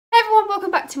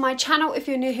to my channel. If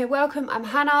you're new here, welcome. I'm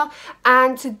Hannah,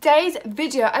 and today's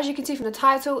video, as you can see from the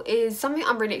title, is something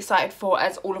I'm really excited for,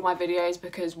 as all of my videos,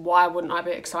 because why wouldn't I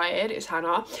be excited? It's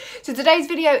Hannah. So today's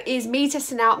video is me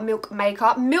testing out Milk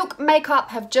Makeup. Milk Makeup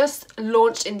have just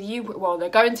launched in the UK, well, they're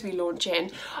going to be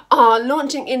launching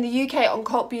in the UK on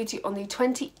Cult Beauty on the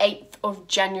 28th of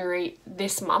January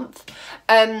this month.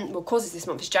 Well, of course it's this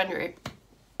month, it's January.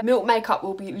 Milk Makeup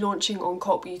will be launching on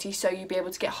Cult Beauty, so you'll be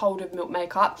able to get hold of Milk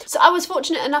Makeup. So I was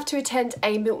fortunate enough to attend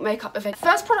a Milk Makeup event.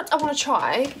 First product I want to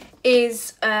try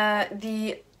is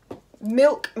the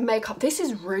Milk Makeup. This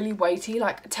is really weighty.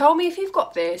 Like, tell me if you've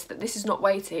got this, that this is not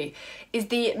weighty. Is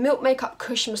the Milk Makeup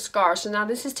Kush Mascara. So now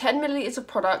this is 10 milliliters of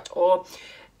product, or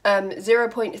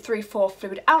 0.34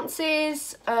 fluid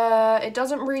ounces. It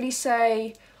doesn't really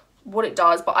say what it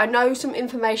does, but I know some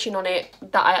information on it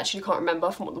that I actually can't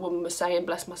remember from what the woman was saying,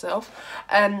 bless myself.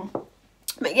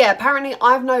 But yeah, apparently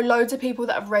I've known loads of people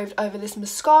that have raved over this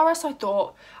mascara, so I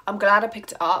thought, I'm glad I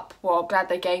picked it up. Well, I'm glad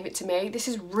they gave it to me. This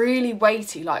is really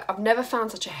weighty. Like, I've never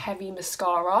found such a heavy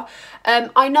mascara.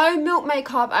 I know Milk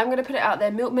Makeup, I'm going to put it out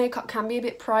there, Milk Makeup can be a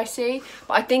bit pricey,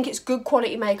 but I think it's good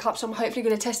quality makeup, so I'm hopefully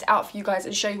going to test it out for you guys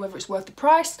and show you whether it's worth the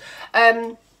price.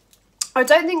 I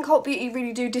don't think Cult Beauty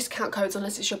really do discount codes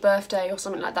unless it's your birthday or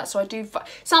something like that. So I do,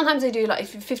 sometimes they do, like,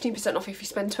 if you're 15% off if you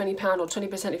spend £20, or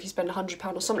 20% if you spend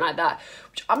 £100 or something like that,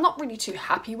 which I'm not really too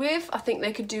happy with. I think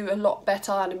they could do a lot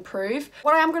better and improve.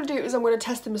 What I am going to do is I'm going to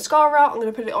test the mascara out. I'm going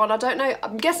to put it on. I don't know,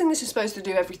 I'm guessing this is supposed to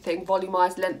do everything,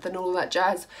 volumize, lengthen, all that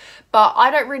jazz, but I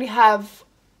don't really have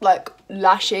like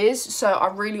lashes, so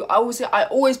I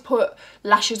always put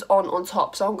lashes on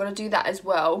top, so I'm going to do that as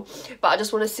well. But I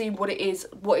just want to see what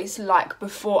it's like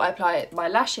before I apply my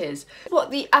lashes.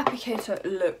 What the applicator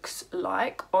looks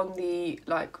like on the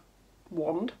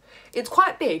wand. It's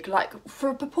quite big, like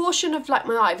for a proportion of like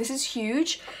my eye. This is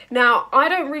huge. Now, I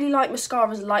don't really like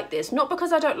mascaras like this, not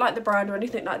because I don't like the brand or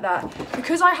anything like that,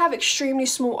 because I have extremely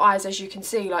small eyes, as you can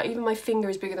see. Like, even my finger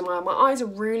is bigger than my eye. My eyes are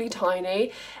really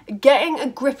tiny. Getting a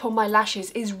grip on my lashes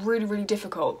is really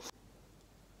difficult.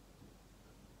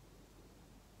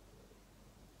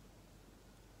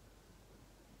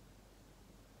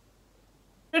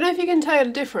 I don't know if you can tell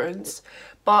the difference,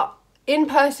 but in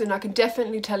person I can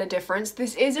definitely tell a difference.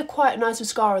 This is a quite nice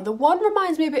mascara. The one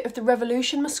reminds me a bit of the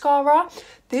Revolution mascara.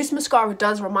 This mascara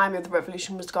does remind me of the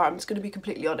Revolution mascara, I'm just going to be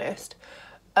completely honest.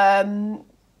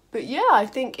 But yeah, I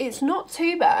think it's not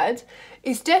too bad.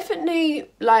 It's definitely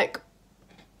like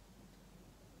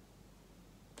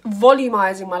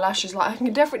volumizing my lashes. Like, I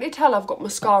can definitely tell I've got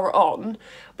mascara on,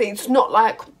 but it's not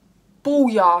like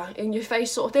booyah in your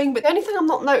face sort of thing. But the only thing I'm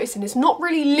not noticing is not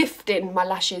really lifting my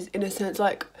lashes, in a sense.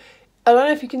 Like, I don't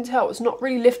know if you can tell, it's not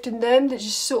really lifting them. They're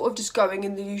just sort of just going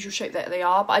in the usual shape that they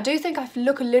are. But I do think I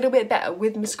look a little bit better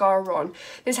with mascara on.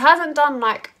 This hasn't done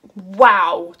like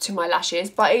wow to my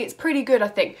lashes, but it's pretty good, I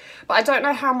think. But I don't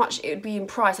know how much it would be in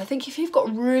price. I think if you've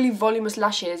got really voluminous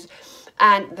lashes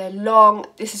and they're long,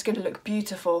 this is going to look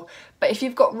beautiful. But if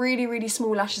you've got really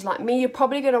small lashes like me, you're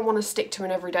probably going to want to stick to an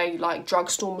everyday like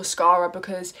drugstore mascara,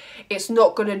 because it's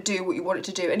not going to do what you want it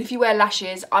to do. And if you wear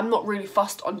lashes, I'm not really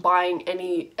fussed on buying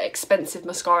any expensive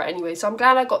mascara anyway, so I'm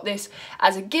glad I got this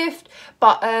as a gift.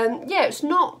 But yeah, it's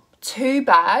not too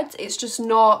bad, it's just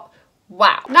not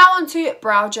wow. Now on to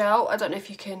brow gel. I don't know if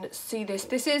you can see this.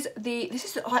 This is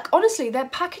like, honestly, their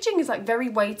packaging is like very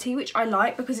weighty, which I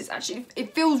like, because it's actually,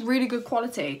 it feels really good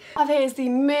quality. I have here is the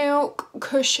Milk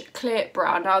Kush Clear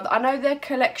Brow. Now, I know their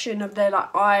collection of their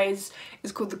like eyes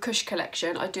is called the Kush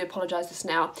collection. I do apologise this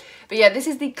now. But yeah, this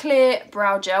is the clear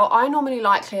brow gel. I normally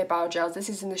like clear brow gels. This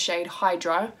is in the shade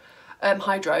Hydro.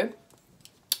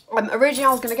 Originally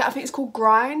I was going to get, I think it's called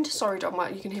Grind. Sorry, dog,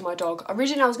 you can hear my dog.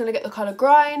 Originally I was going to get the colour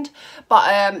Grind,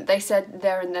 but they said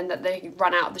there and then that they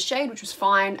ran out of the shade, which was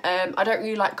fine. I don't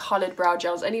really like coloured brow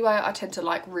gels anyway. I tend to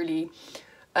like really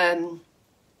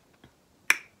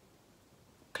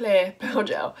clear brow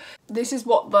gel. This is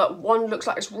what the one looks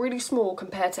like. It's really small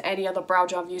compared to any other brow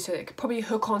gel I've used, so it could probably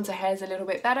hook onto hairs a little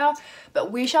bit better,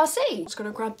 but we shall see. I'm just going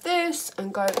to grab this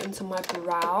and go into my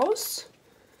brows,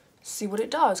 see what it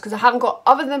does, because I haven't got,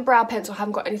 other than brow pencil, I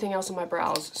haven't got anything else on my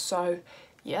brows, so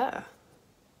yeah.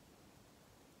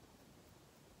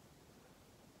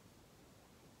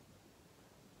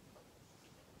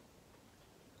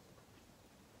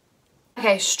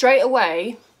 Okay, straight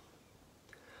away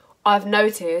I've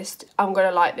noticed I'm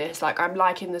gonna like this. Like, I'm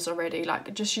liking this already.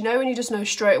 Like, just, you know, when you just know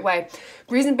straight away.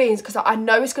 Reason being is because I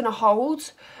know it's gonna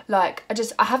hold. Like,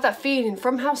 I have that feeling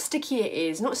from how sticky it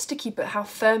is. Not sticky, but how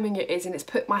firming it is, and it's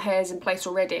put my hairs in place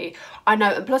already. I know,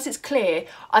 and plus it's clear.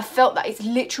 I felt that it's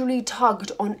literally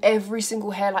tugged on every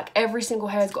single hair. Like, every single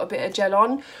hair's got a bit of gel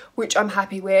on, which I'm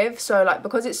happy with. So, like,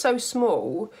 because it's so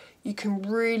small, you can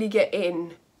really get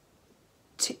in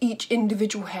to each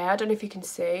individual hair. I don't know if you can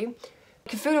see. I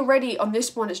can feel already on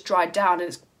this one it's dried down, and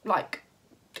it's like,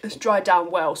 it's dried down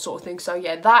well, sort of thing. So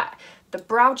yeah, the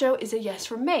brow gel is a yes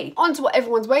from me. On to what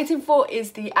everyone's waiting for,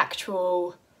 is the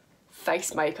actual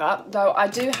face makeup. Though I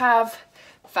do have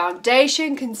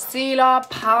foundation, concealer,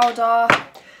 powder,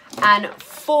 and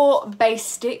 4 base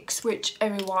sticks, which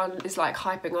everyone is like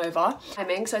hyping over.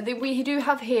 So we do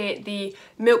have here the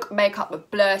Milk Makeup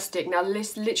Blur Stick. Now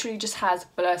this literally just has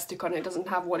blur stick on it. It doesn't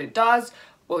have what it does.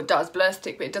 Well, it does blur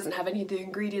stick, but it doesn't have any of the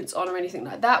ingredients on or anything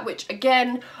like that, which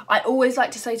again, I always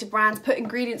like to say to brands, put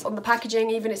ingredients on the packaging,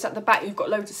 even if it's at the back, you've got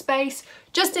loads of space,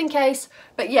 just in case.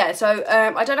 But yeah, so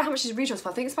I don't know how much this retails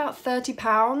for. I think it's about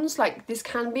 £30. Like, this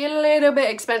can be a little bit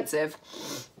expensive.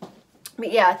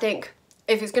 But yeah, I think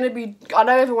if it's going to be, I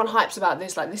know everyone hypes about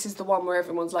this, like this is the one where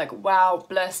everyone's like, wow,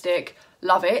 blur stick,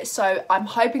 love it. So I'm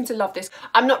hoping to love this.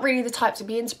 I'm not really the type to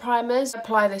be into primers. I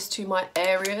apply this to my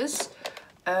areas.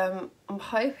 I'm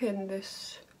hoping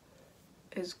this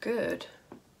is good.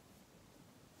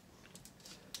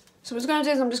 So what I'm going to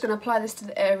do is I'm just going to apply this to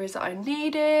the areas that I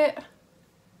need it.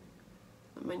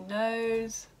 My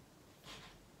nose.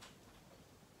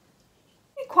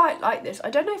 I quite like this. I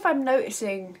don't know if I'm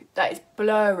noticing that it's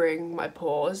blurring my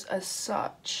pores as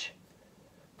such.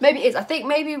 Maybe it is. I think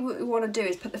maybe what we want to do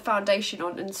is put the foundation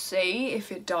on and see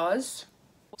if it does.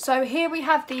 So here we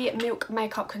have the Milk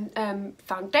Makeup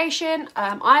foundation.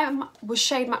 I was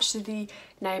shade matched to the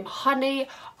name Honey.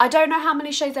 I don't know how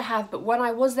many shades I have, but when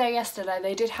I was there yesterday,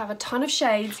 they did have a ton of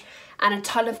shades and a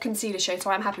ton of concealer shades, so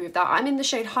I'm happy with that. I'm in the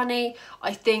shade Honey.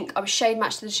 I think I was shade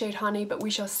matched to the shade Honey, but we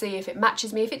shall see if it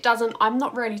matches me. If it doesn't, I'm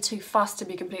not really too fussed, to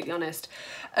be completely honest.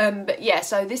 But yeah,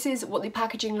 so this is what the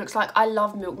packaging looks like. I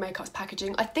love Milk Makeup's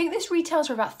packaging. I think this retails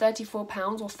for about £34 or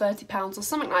 £30 or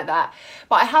something like that,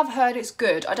 but I have heard it's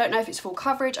good. I don't know if it's full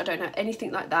coverage. I don't know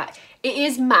anything like that. It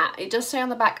is matte. It does say on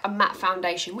the back a matte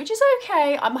foundation, which is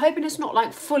okay. I'm hoping it's not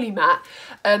like fully matte,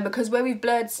 because where we've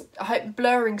blurred, I hope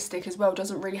blurring stick as well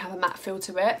doesn't really have a matte feel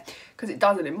to it, because it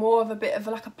doesn't. It's more of a bit of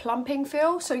like a plumping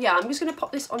feel. So yeah, I'm just going to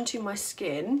pop this onto my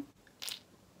skin.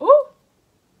 Oh,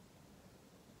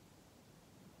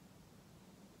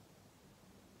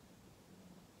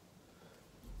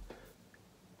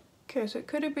 okay, so it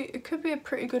could be a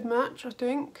pretty good match, I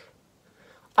think.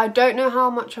 I don't know how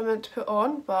much I'm meant to put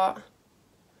on, but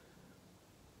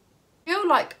I feel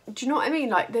like, do you know what I mean?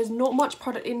 Like, there's not much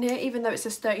product in here, even though it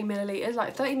says 30 millilitres.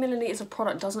 Like, 30 millilitres of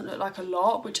product doesn't look like a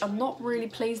lot, which I'm not really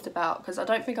pleased about, because I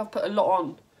don't think I've put a lot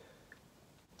on.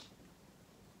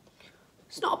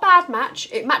 It's not a bad match.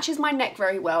 It matches my neck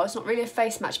very well. It's not really a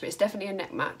face match, but it's definitely a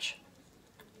neck match.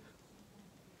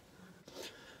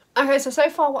 Okay, so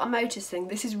far what I'm noticing,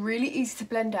 this is really easy to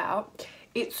blend out.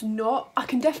 It's not, I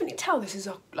can definitely tell this is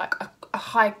a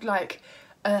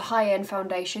high-end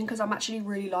foundation, because I'm actually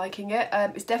really liking it.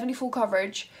 It's definitely full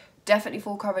coverage. Definitely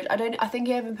full coverage. I think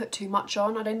you haven't put too much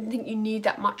on. I don't think you need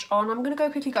that much on. I'm gonna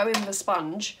quickly go in with a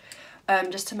sponge,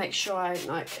 just to make sure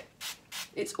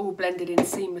it's all blended in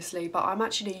seamlessly. But I'm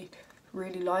actually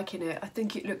really liking it. I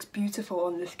think it looks beautiful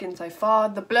on the skin so far.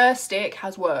 The blur stick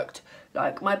has worked.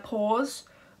 Like, my pores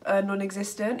are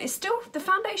non-existent. It's still, the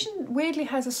foundation weirdly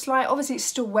has a slight, obviously it's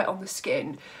still wet on the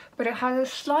skin, but it has a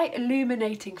slight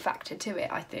illuminating factor to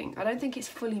it, I think. I don't think it's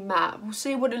fully matte. We'll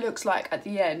see what it looks like at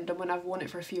the end and when I've worn it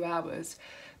for a few hours.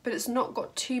 But it's not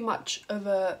got too much of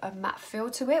a matte feel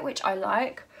to it, which I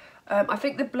like. I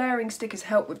think the blurring stick has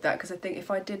helped with that, because I think if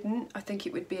I didn't, I think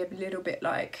it would be a little bit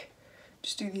like,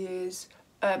 just do the ears,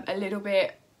 a little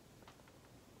bit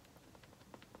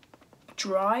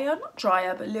drier, not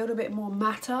drier, but a little bit more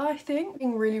matter, I think.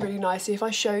 Really, really nice. If I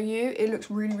show you, it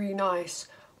looks really, really nice,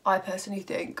 I personally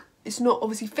think. It's not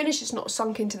obviously finished, it's not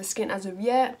sunk into the skin as of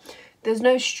yet. There's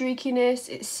no streakiness,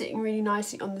 it's sitting really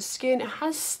nicely on the skin. It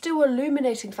has still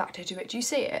illuminating factor to it, do you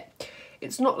see it?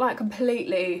 It's not like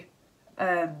completely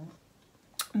matte,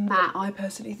 I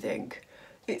personally think.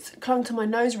 It's clung to my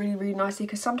nose really, really nicely,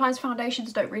 because sometimes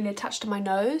foundations don't really attach to my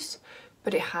nose,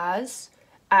 but it has.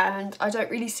 and I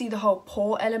don't really see the whole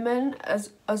pore element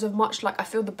as of much. Like, I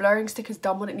feel the blurring stick has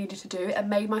done what it needed to do. It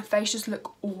made my face just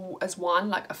look all as one,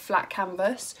 like a flat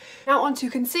canvas. Now onto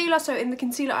concealer. So in the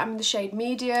concealer, I'm in the shade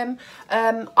medium.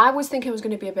 I was thinking it was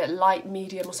going to be a bit light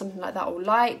medium or something like that, or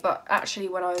light, but actually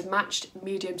when I matched,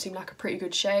 medium seemed like a pretty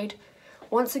good shade.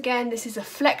 Once again, this is a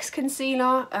Flex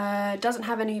concealer. Doesn't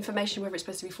have any information whether it's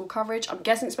supposed to be full coverage. I'm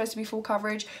guessing it's supposed to be full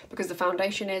coverage because the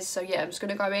foundation is. So yeah, I'm just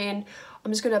going to go in.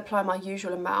 I'm just going to apply my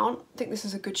usual amount. I think this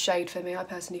is a good shade for me, I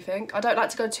personally think. I don't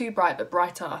like to go too bright, but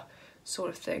brighter sort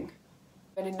of thing.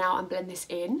 Go in now and blend this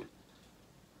in.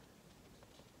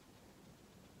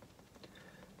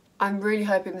 I'm really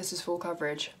hoping this is full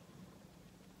coverage.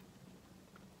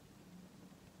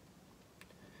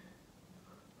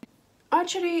 I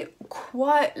actually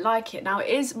quite like it. Now it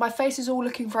is, my face is all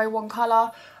looking very one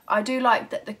colour. I do like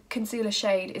that the concealer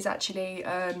shade is actually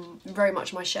very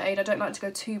much my shade. I don't like to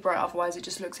go too bright, otherwise it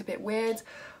just looks a bit weird.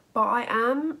 But I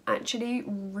am actually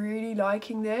really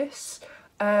liking this.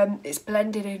 It's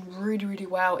blended in really, really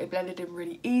well. It blended in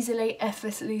really easily,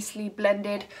 effortlessly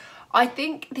blended. I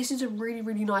think this is a really,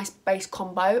 really nice base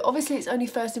combo. Obviously, it's only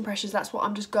first impressions. That's what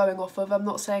I'm just going off of. I'm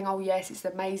not saying, oh yes, it's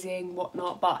amazing,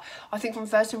 whatnot. But I think from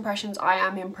first impressions, I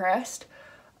am impressed.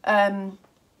 I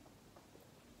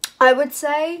would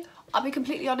say, I'll be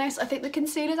completely honest, I think the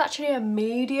concealer is actually a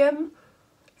medium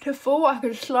to full. I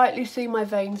can slightly see my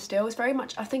veins still. It's very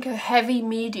much, I think, a heavy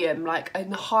medium, like in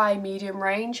the high medium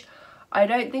range. I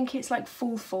don't think it's like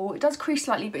full. It does crease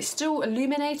slightly, but it's still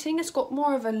illuminating. It's got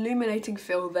more of an illuminating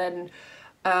feel than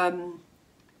a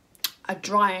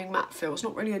drying matte feel. It's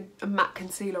not really a matte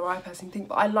concealer, I personally think,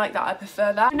 but I like that. I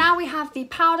prefer that. Now we have the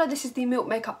powder. This is the Milk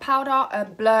Makeup Powder,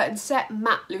 Blur and Set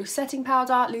Matte Loose Setting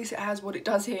Powder. At least it has what it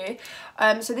does here.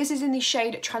 So this is in the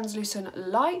shade Translucent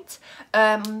Light.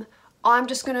 I'm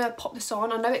just going to pop this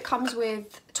on. I know it comes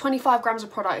with 25 grams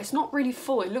of product. It's not really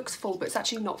full. It looks full, but it's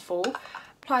actually not full.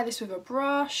 Apply this with a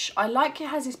brush. I like it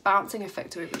has this bouncing effect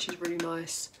to it, which is really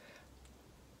nice.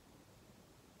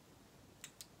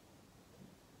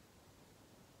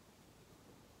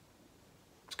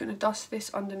 Just going to dust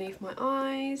this underneath my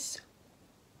eyes.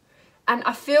 And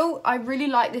I really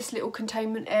like this little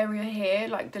containment area here,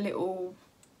 like the little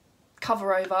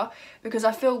cover over, because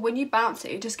I feel when you bounce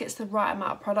it, it just gets the right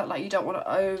amount of product. Like, you don't want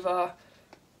to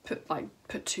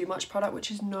put too much product, which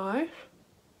is no.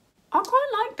 I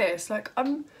quite like this. Like,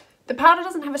 the powder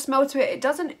doesn't have a smell to it. It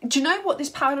doesn't. Do you know what this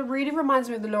powder really reminds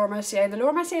me of? The Laura Mercier. The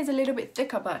Laura Mercier is a little bit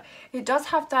thicker, but it does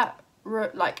have that.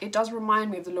 Like, it does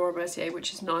remind me of the Laura Mercier,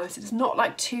 which is nice. It's not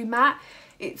like too matte.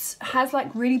 It has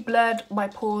like really blurred my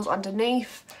pores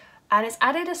underneath, and it's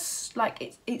added a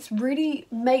like it's really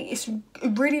nice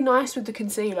with the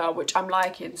concealer, which I'm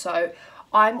liking. So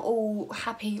I'm all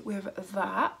happy with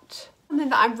that. Something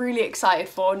that I'm really excited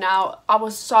for. Now, I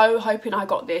was so hoping I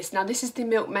got this. Now, this is the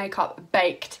Milk Makeup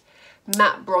Baked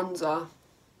Matte Bronzer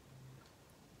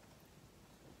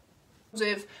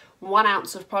with 1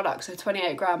 ounce of product, so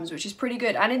 28 grams, which is pretty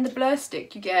good. And in the blur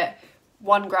stick, you get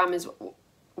 1 gram is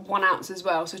 1 ounce as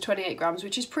well, so 28 grams,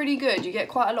 which is pretty good. You get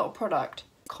quite a lot of product.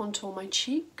 Contour my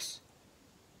cheeks.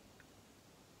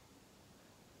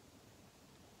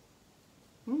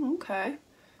 Okay.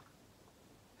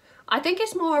 I think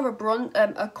it's more of a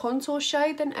contour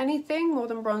shade than anything, more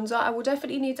than bronzer. I will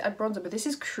definitely need to add bronzer, but this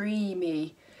is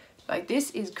creamy. Like, this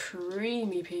is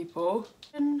creamy, people.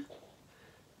 And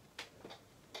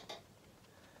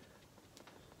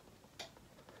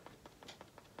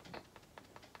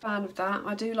fan of that.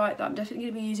 I do like that. I'm definitely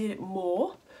going to be using it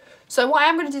more. So what I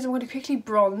am going to do is I'm going to quickly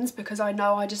bronze, because I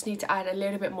know I just need to add a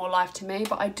little bit more life to me,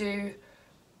 but I do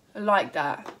like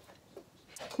that.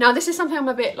 Now, this is something I'm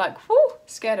a bit like, whoo,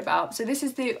 scared about. So this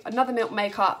is another Milk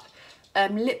Makeup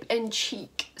Lip and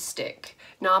Cheek Stick.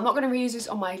 Now, I'm not going to reuse this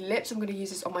on my lips. I'm going to use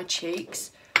this on my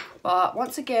cheeks. But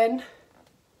once again,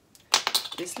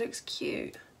 this looks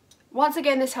cute. Once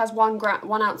again, this has 1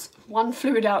 ounce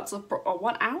of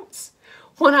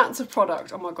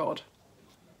product. Oh my god.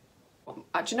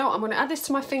 Actually, no, I'm going to add this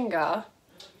to my finger.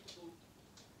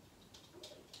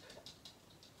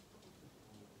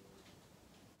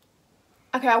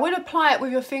 Okay, I would apply it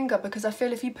with your finger, because I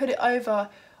feel if you put it over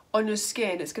on your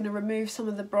skin, it's going to remove some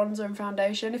of the bronzer and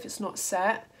foundation if it's not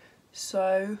set.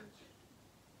 So,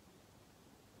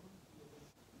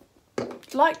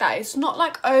 like that. It's not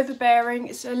like overbearing.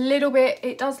 It's a little bit,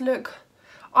 it does look,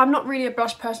 I'm not really a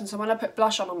blush person, so when I put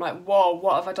blush on, I'm like, whoa,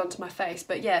 what have I done to my face?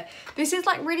 But yeah, this is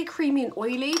like really creamy and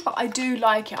oily, but I do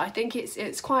like it. I think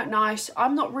it's quite nice.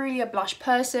 I'm not really a blush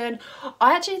person.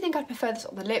 I actually think I'd prefer this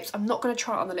on the lips. I'm not going to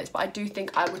try it on the lips, but I do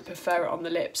think I would prefer it on the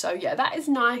lips. So yeah, that is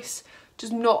nice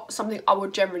just not something I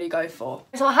would generally go for.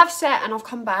 So I have set and I've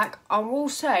come back. I will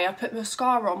say I put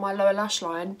mascara on my lower lash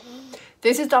line.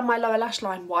 This has done my lower lash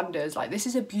line wonders. Like, this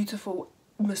is a beautiful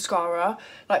mascara.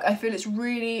 Like, I feel it's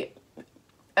really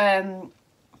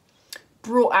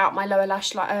brought out my lower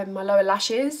lash my lower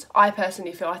lashes. I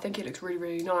personally feel, I think it looks really,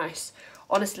 really nice.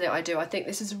 Honestly, I do. I think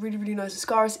this is a really, really nice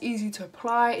mascara. It's easy to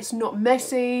apply. It's not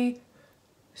messy.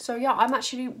 So yeah, I'm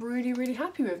actually really, really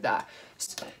happy with that.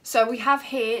 So we have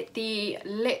here the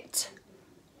Lit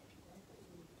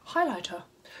highlighter.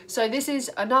 So this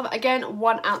is another, again,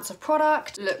 1 ounce of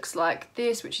product. Looks like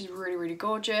this, which is really, really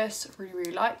gorgeous. Really,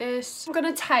 really like this. I'm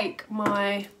going to take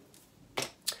my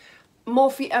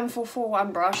Morphe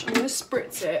M441 brush. I'm going to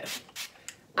spritz it.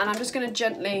 And I'm just going to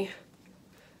gently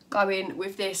go in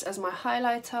with this as my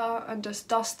highlighter and just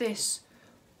dust this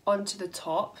onto the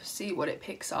top. See what it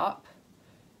picks up.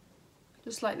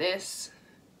 Just like this.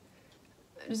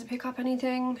 Does it pick up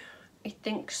anything? I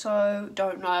think so.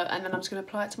 Don't know. And then I'm just going to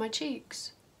apply it to my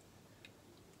cheeks.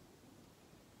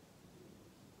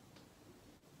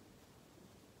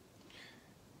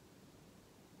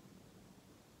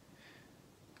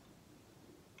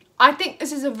 I think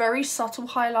this is a very subtle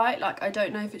highlight. Like, I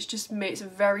don't know if it's just me, it's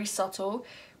very subtle,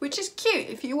 which is cute.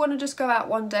 If you want to just go out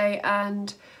one day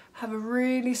and have a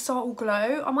really subtle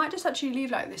glow, I might just actually leave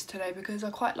like this today because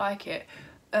I quite like it.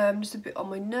 Just a bit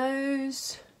on my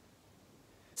nose.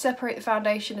 Separate the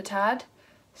foundation a tad.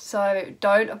 So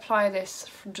don't apply this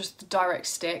from just the direct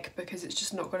stick because it's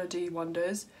just not going to do you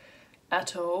wonders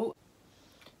at all.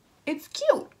 It's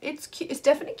cute. It's cute. It's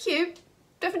definitely cute.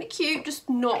 Definitely cute, just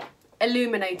not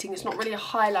illuminating. It's not really a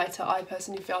highlighter, I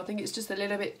personally feel. I think it's just a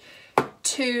little bit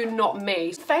too not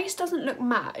me. Face doesn't look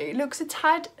matte. It looks a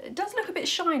tad, it does look a bit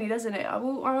shiny, doesn't it? I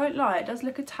won't lie, it does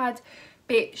look a tad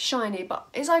bit shiny, but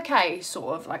it's okay,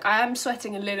 sort of. Like, I am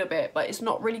sweating a little bit, but it's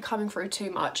not really coming through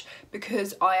too much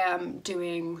because I am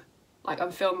doing, like,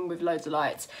 I'm filming with loads of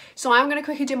lights. So I'm going to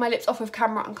quickly do my lips off of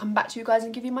camera and come back to you guys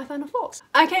and give you my final thoughts.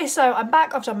 Okay, so I'm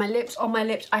back. I've done my lips. On my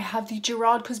lips, I have the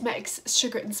Gerard Cosmetics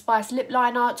Sugar and Spice lip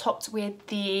liner topped with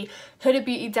the Huda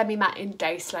Beauty Demi Matte in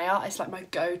Day Slayer. It's like my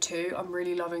go-to. I'm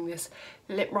really loving this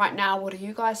lip right now. What do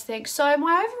you guys think? So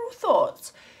my overall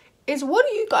thoughts is, what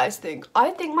do you guys think?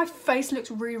 I think my face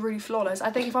looks really, really flawless. I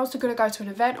think if I was to go to an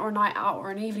event or a night out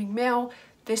or an evening meal,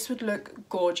 this would look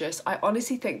gorgeous. I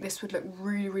honestly think this would look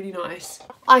really, really nice.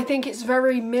 I think it's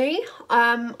very me.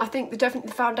 I think definitely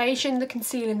the foundation, the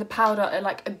concealer and the powder are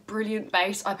like a brilliant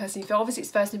base, I personally feel. Obviously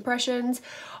it's first impressions.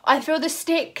 I feel the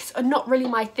sticks are not really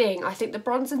my thing. I think the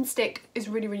bronze and stick is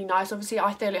really, really nice. Obviously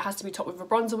I feel it has to be topped with a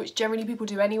bronzer, which generally people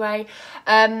do anyway.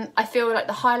 I feel like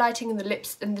the highlighting and the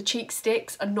lips and the cheek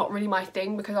sticks are not really my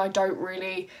thing because I don't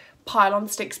really pile on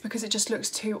sticks because it just looks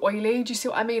too oily. Do you see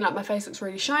what I mean? Like, my face looks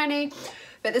really shiny,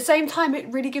 but at the same time it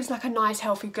really gives like a nice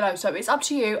healthy glow. So it's up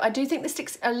to you. I do think the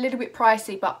sticks are a little bit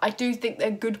pricey, but I do think they're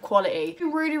good quality. I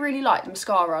really, really like the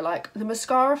mascara. Like, the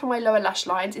mascara for my lower lash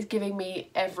lines is giving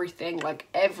me everything, like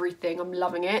everything. I'm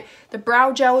loving it. The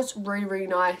brow gel's really, really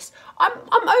nice. I'm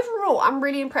overall, I'm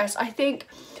really impressed. I think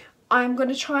I'm going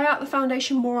to try out the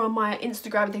foundation more on my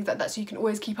Instagram and things like that, so you can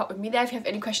always keep up with me there. If you have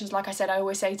any questions, like I said, I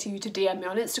always say to you to DM me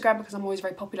on Instagram because I'm always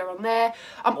very popular on there.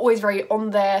 I'm always very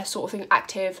on there sort of thing,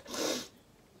 active.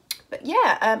 But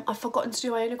yeah, I've forgotten to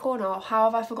do my inner corner.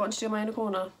 How have I forgotten to do my inner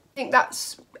corner? I think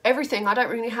that's everything. I don't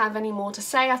really have any more to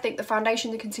say. I think the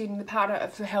foundation, the concealer and the powder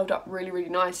have held up really, really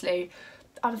nicely.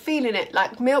 I'm feeling it.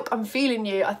 Like, Milk, I'm feeling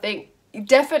you. I think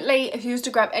definitely if you was to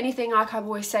grab anything, like I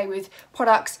always say with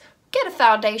products, get a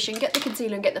foundation, get the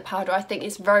concealer and get the powder. I think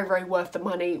it's very, very worth the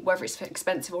money, whether it's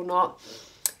expensive or not.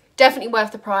 Definitely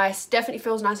worth the price, definitely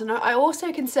feels nice. And I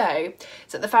also can say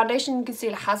that the foundation and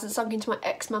concealer hasn't sunk into my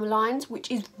eczema lines,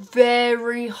 which is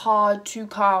very hard to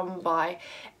come by.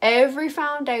 Every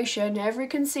foundation, every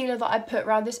concealer that I put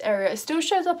around this area, it still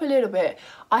shows up a little bit.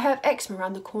 I have eczema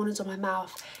around the corners of my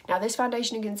mouth. Now, this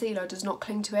foundation and concealer does not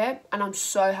cling to it, and I'm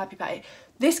so happy about it.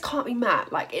 This can't be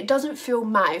matte. Like, it doesn't feel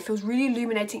matte. It feels really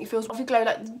illuminating. It feels healthy glow.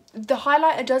 Like, the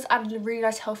highlighter does add a really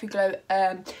nice healthy glow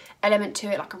element to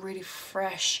it, like a really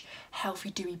fresh,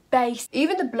 healthy, dewy base.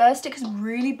 Even the blur stick has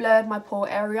really blurred my pore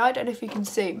area. I don't know if you can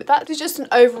see, but that is just an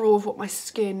overall of what my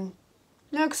skin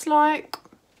looks like.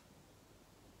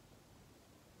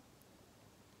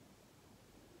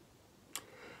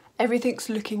 Everything's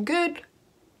looking good.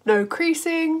 No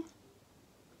creasing.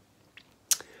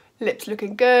 Lips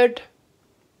looking good.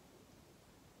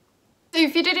 So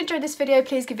if you did enjoy this video,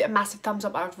 please give it a massive thumbs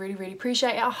up. I would really, really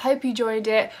appreciate it. I hope you enjoyed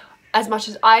it as much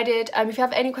as I did. If you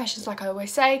have any questions, like I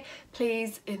always say,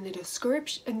 please I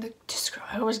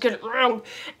always get it wrong,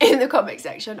 in the comment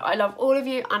section. I love all of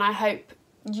you, and I hope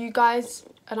you guys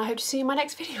and I hope to see you in my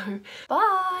next video.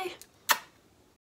 Bye!